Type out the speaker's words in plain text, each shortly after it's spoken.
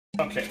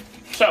Okay,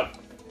 so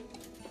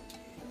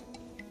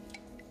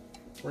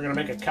we're gonna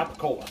make a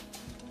Capicola.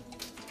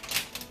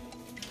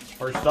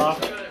 First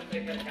off, We're gonna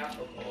make a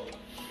Capicola.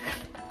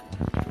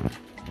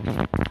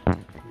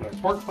 we got a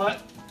pork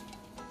butt.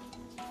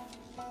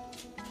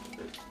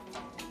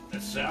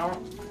 This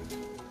out.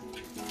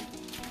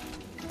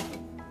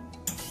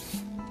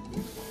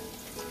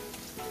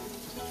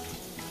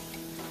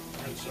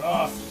 Rinse it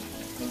off.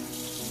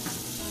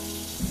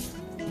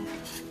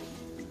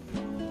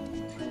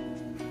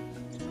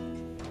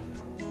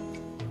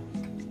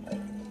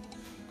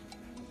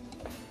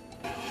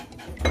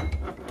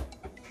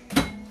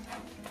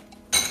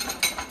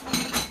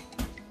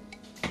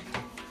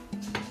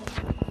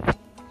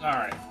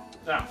 Alright,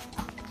 now,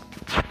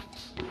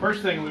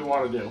 first thing we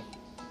want to do,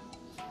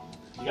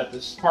 you got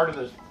this part of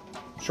the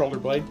shoulder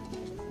blade,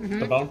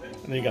 the bone,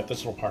 and then you got this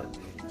little part.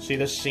 See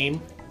this seam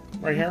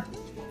right here?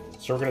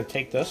 So we're going to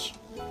take this,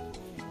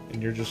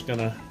 and you're just going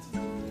to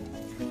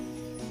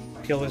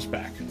peel this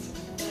back,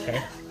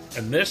 okay?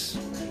 And this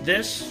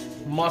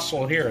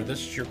muscle here,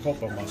 this is your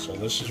copa muscle.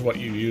 This is what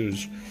you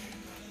use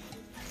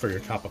for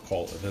your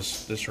Capicola,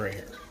 this right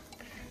here.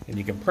 And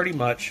you can pretty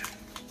much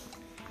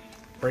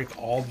break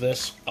all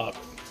this up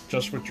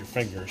just with your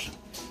fingers.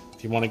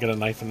 If you want to get a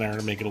knife in there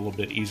to make it a little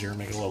bit easier,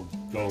 make it go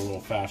a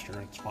little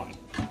faster, it's fine.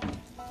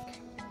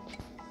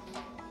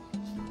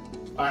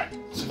 Alright,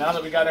 so now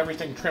that we got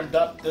everything trimmed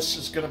up, this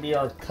is going to be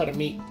our cut of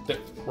meat that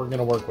we're going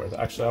to work with.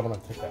 Actually, I'm going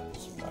to take that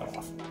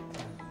off.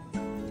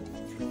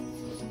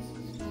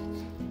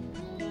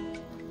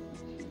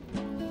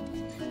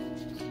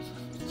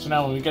 So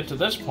now when we get to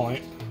this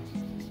point,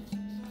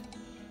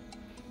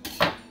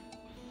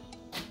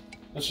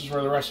 this is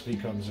where the recipe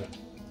comes in.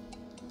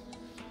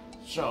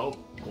 So,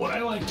 what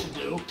I like to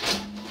do,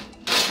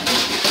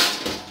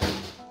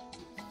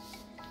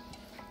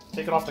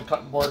 take it off the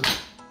cutting board,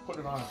 put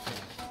it on a pan.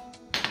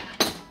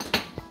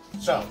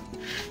 So,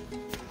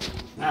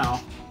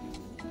 now,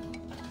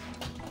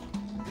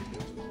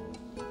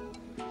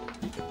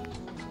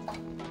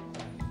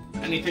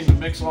 anything to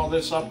mix all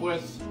this up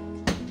with,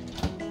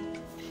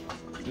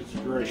 it's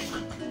great.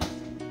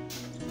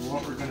 And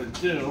what we're going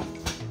to do,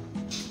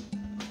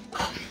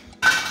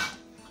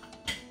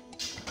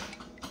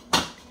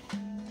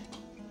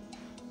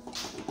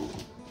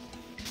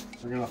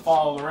 we're going to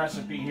follow the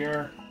recipe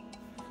here,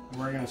 and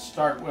we're going to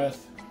start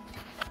with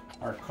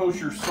our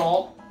kosher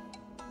salt.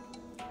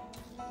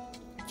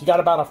 If you got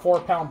about a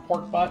 4-pound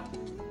pork butt,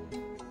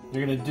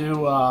 you're going to do,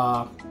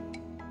 the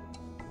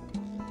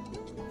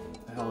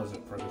hell is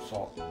it for the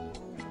salt?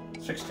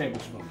 6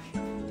 tablespoons.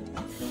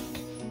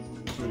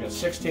 So we got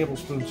 6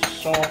 tablespoons of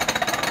salt.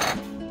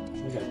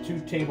 We got 2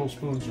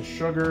 tablespoons of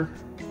sugar.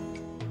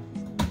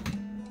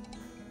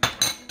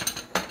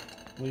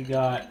 We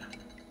got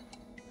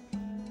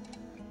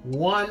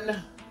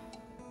 1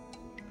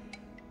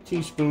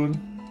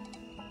 teaspoon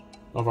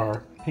of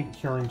our pink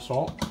curing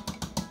salt,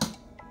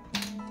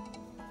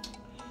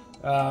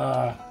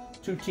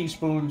 2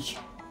 teaspoons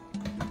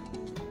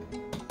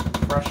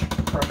fresh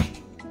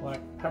crushed black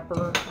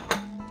pepper.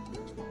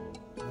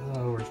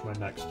 Where's my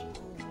next?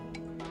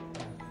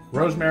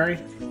 Rosemary.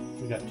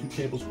 We got 2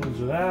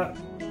 tablespoons of that.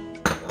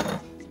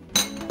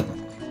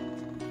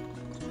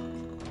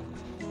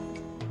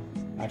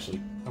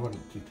 Actually, I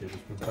wouldn't 2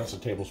 tablespoons. That's a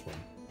tablespoon.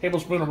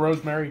 Tablespoon of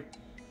rosemary.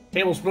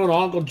 Tablespoon of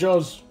Uncle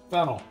Joe's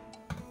fennel.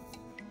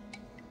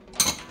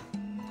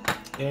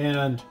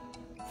 And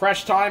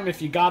fresh thyme, if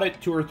you got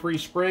it, 2 or 3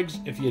 sprigs.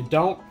 If you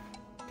don't,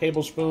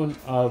 tablespoon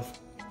of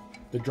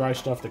the dry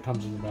stuff that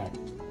comes in the bag.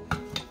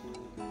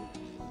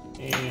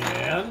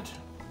 And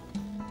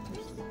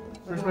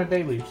where's my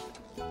bay leaves?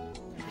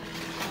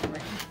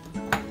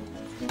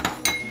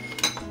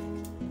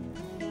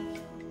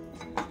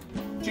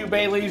 2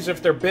 bay leaves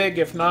if they're big.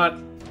 If not,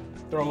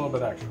 throw a little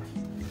bit extra.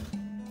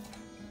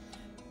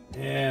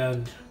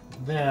 And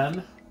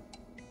then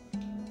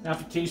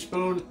 1/2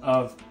 teaspoon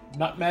of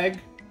nutmeg.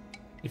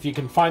 If you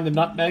can find the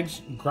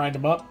nutmegs, grind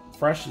them up.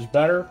 Fresh is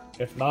better.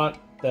 If not,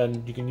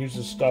 then you can use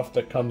the stuff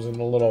that comes in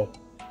the little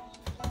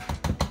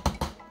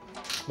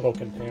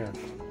container.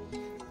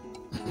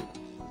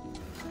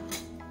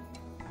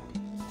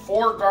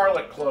 4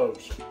 garlic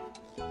cloves.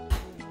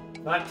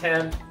 Not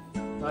 10,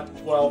 not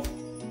 12,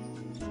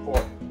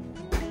 4.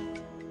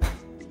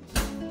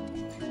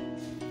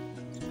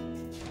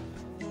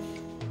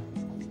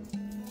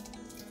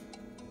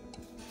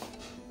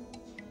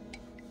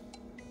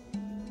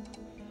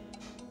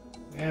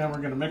 And we're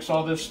going to mix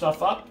all this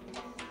stuff up,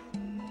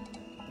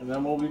 and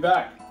then we'll be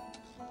back.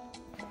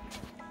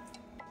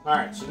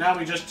 Alright, so now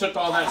we just took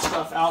all that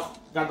stuff out,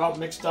 got it all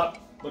mixed up,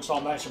 looks all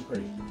nice and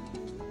pretty.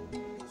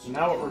 So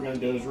now what we're going to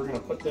do is we're going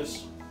to put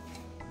this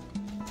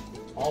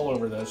all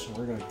over this, and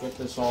we're going to get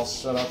this all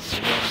set up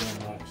and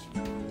really nice.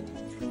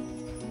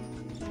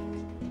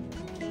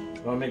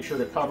 I'm going to make sure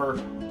to cover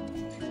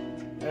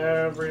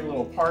every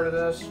little part of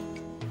this,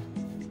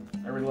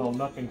 every little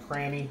nook and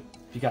cranny.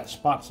 If you got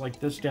spots like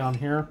this down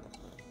here,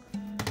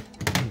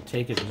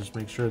 take it and just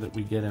make sure that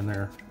we get in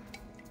there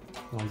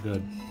all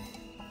good.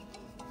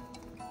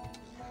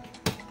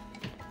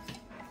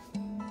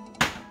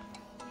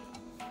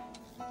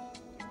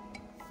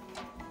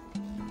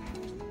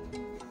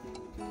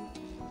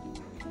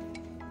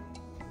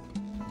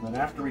 And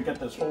then after we get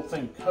this whole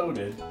thing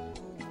coated,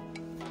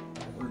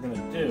 what we're going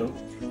to do,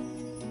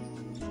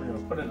 we're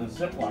going to put it in a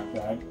Ziploc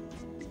bag.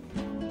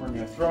 We're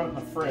going to throw it in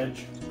the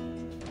fridge.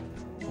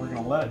 We're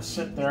going to let it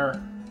sit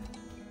there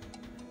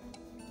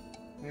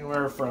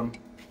anywhere from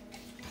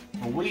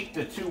a week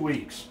to 2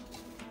 weeks.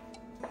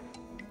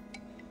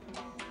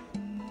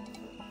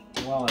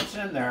 While it's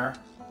in there,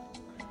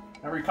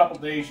 every couple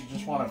days you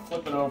just want to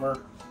flip it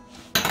over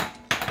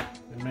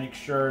and make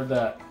sure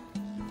that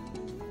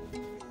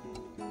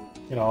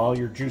all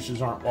your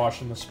juices aren't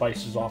washing the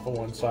spices off of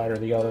one side or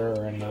the other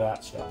or any of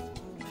that stuff.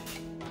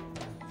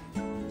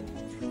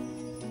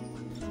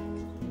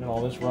 Get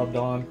all this rubbed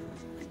on.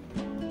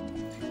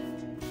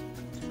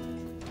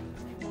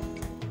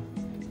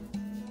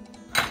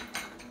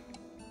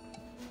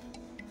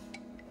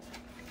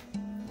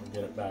 We'll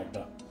get it bagged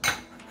up.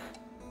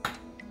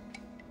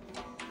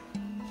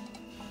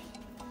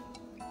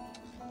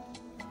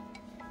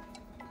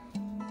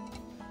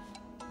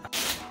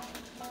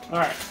 All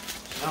right,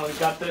 now we've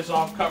got this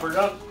all covered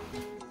up.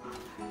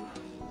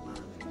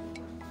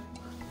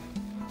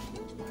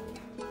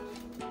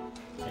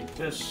 Take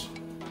this,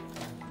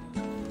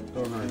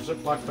 throw it in our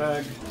Ziploc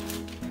bag.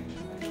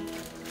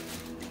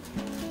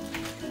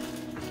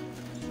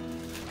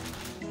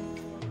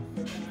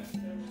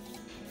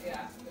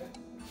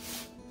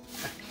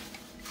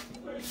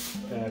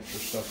 That extra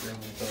stuff here, let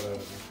me throw that in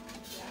there.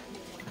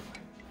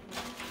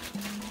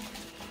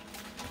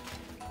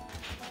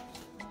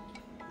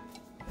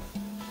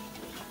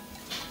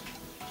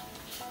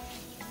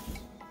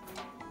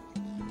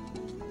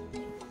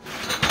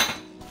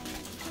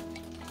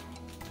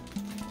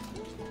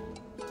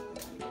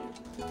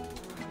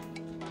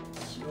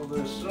 Seal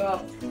this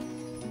up.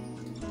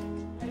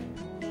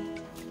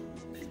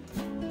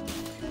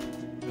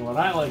 And what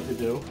I like to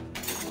do,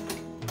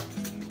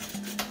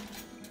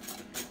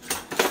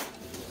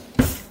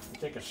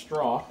 take a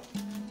straw,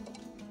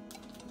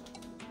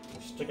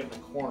 stick it in the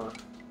corner,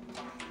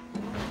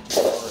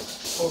 where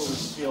it's totally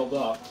sealed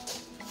up.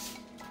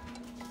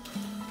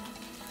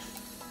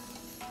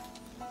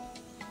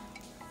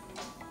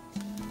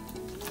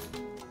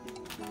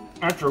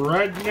 That's a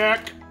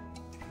redneck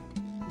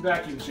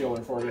vacuum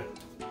sealer for you.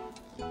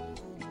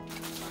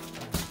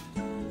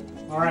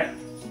 All right,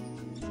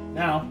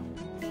 now,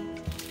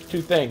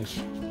 2 things.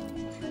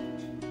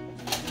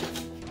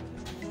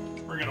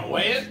 We're gonna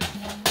weigh it.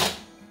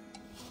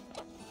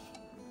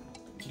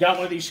 If you got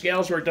one of these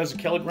scales where it does the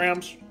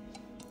kilograms,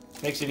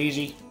 makes it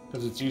easy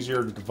because it's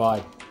easier to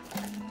divide.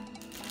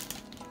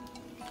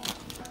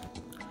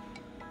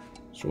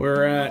 So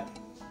we're at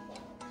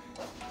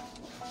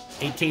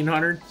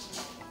 1,800.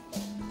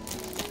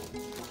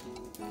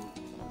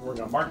 We're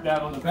going to mark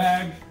that on the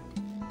bag,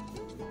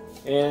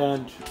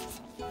 and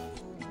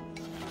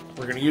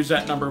we're going to use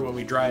that number when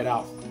we dry it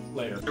out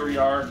later. Here we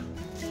are.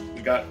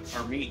 We got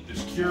our meat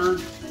is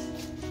cured.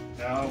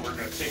 Now we're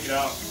going to take it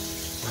out.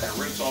 We're going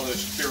to rinse all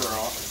this cure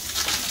off.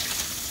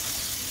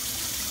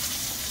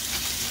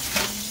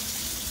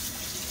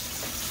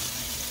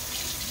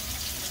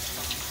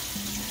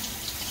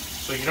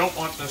 So you don't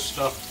want this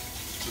stuff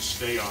to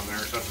stay on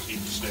there. It doesn't need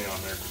to stay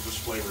on there because this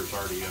flavor is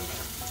already in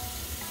there.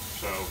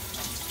 So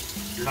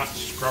you're not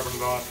scrubbing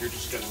it off, you're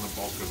just getting the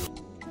bulk of it.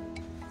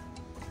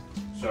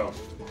 So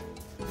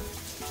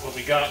what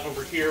we got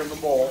over here in the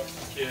bowl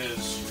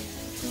is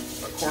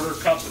a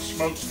 1/4 cup of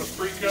smoked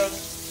paprika,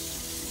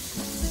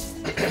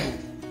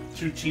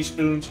 2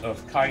 teaspoons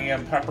of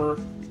cayenne pepper.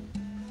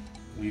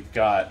 We've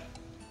got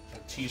a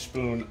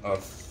teaspoon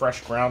of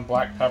fresh ground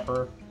black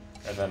pepper,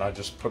 and then I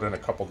just put in a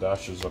couple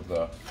dashes of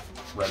the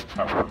red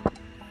pepper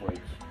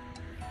flakes.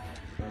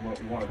 And what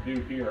we want to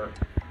do here,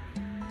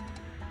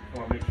 we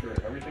want to make sure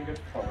everything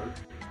gets covered.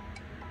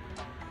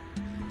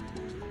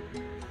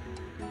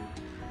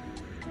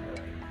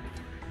 Right.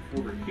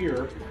 Over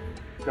here,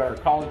 we've got our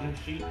collagen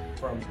sheet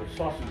from the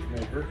sausage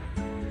maker.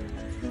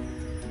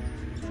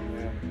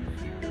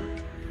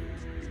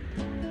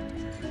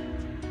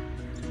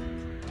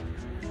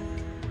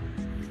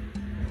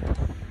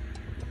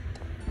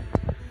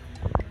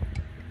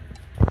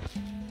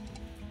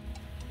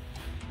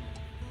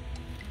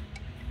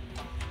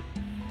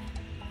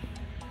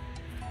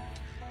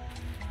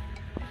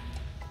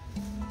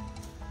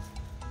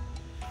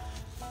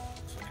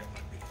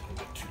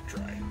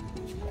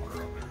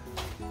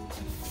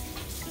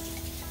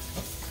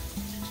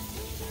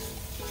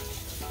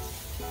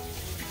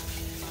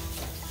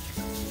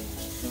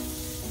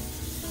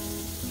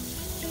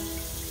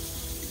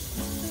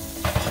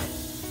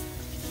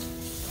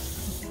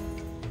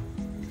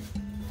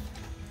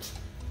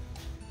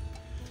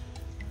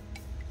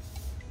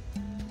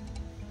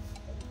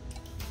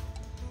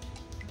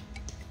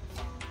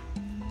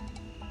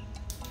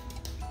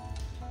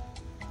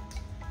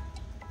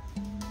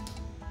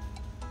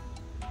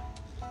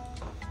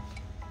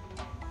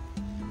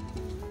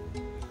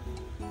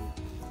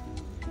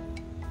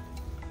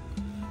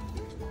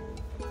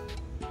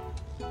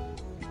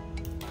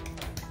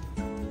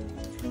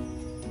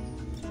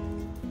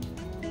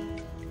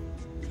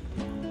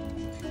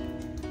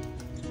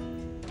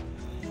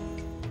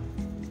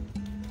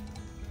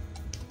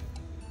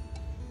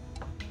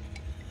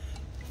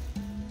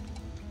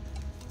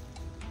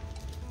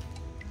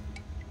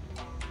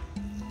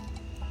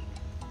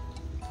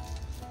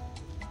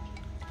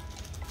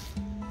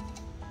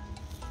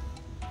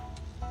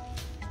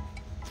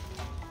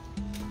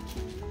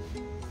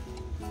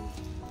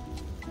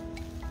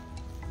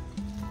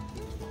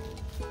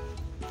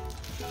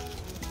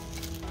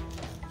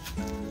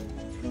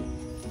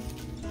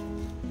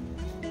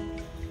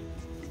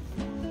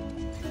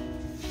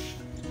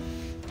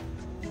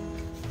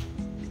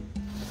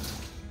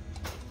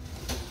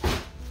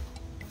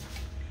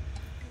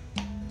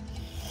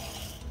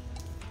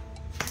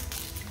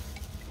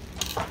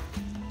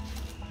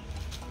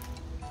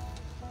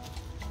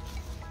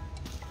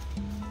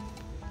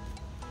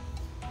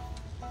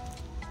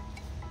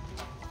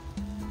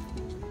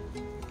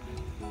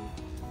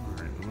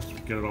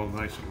 get it all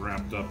nice and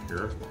wrapped up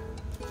here.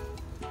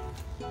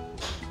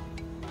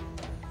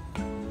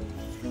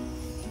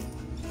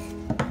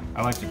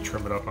 I like to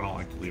trim it up. I don't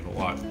like to leave a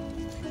lot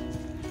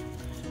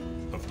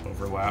of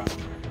overlap.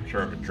 I'm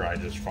sure it would dry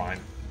just fine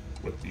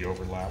with the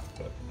overlap,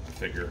 but I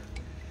figure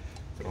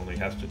if it only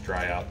has to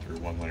dry out through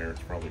one layer,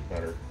 it's probably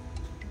better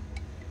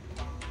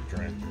to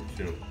dry it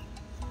through two.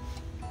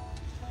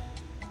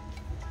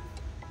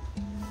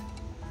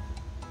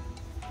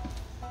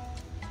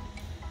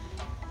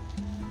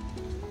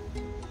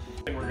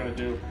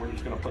 We're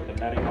just going to put the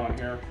netting on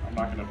here. I'm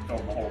not going to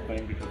film the whole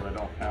thing because I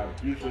don't have,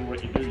 usually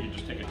what you do, you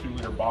just take a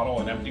 2-liter bottle,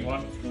 an empty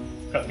one,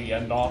 cut the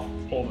end off,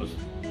 pull this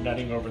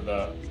netting over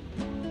the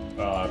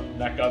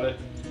neck of it,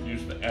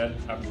 use the end,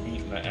 have it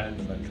meet in the end,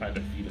 and then kind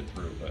of feed it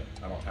through, but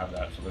I don't have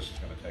that, so this is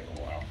going to take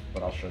a while,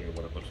 but I'll show you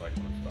what it looks like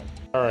when it's done.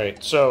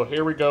 Alright, so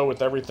here we go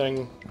with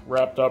everything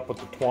wrapped up with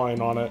the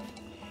twine on it.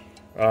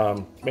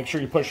 Make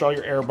sure you push all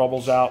your air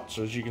bubbles out,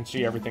 so as you can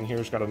see, everything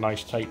here's got a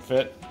nice tight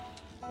fit,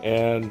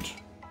 and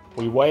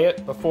we weigh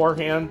it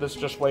beforehand. This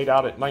just weighed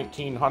out at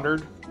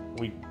 1900.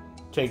 We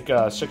take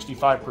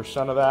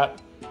 65% of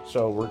that.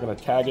 So we're going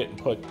to tag it and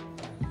put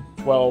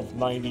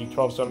 1290,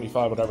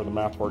 1275, whatever the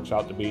math works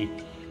out to be.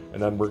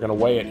 And then we're going to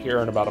weigh it here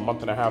in about a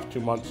month and a half, 2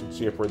 months, and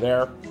see if we're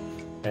there.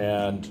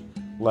 And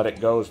let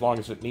it go as long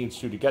as it needs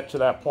to get to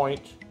that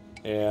point.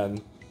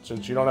 And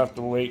since you don't have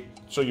to wait,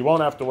 so you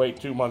won't have to wait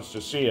 2 months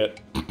to see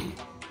it,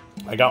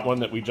 I got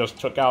one that we just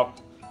took out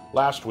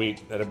last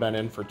week that had been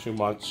in for 2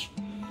 months.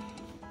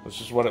 This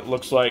is what it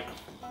looks like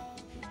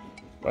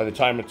by the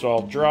time it's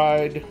all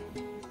dried.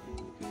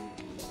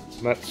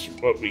 And that's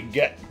what we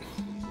get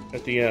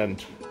at the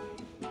end.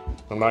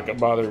 I'm not going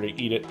to bother to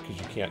eat it because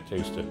you can't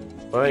taste it.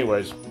 But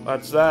anyways,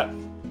 that's that.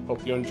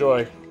 Hope you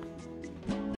enjoy.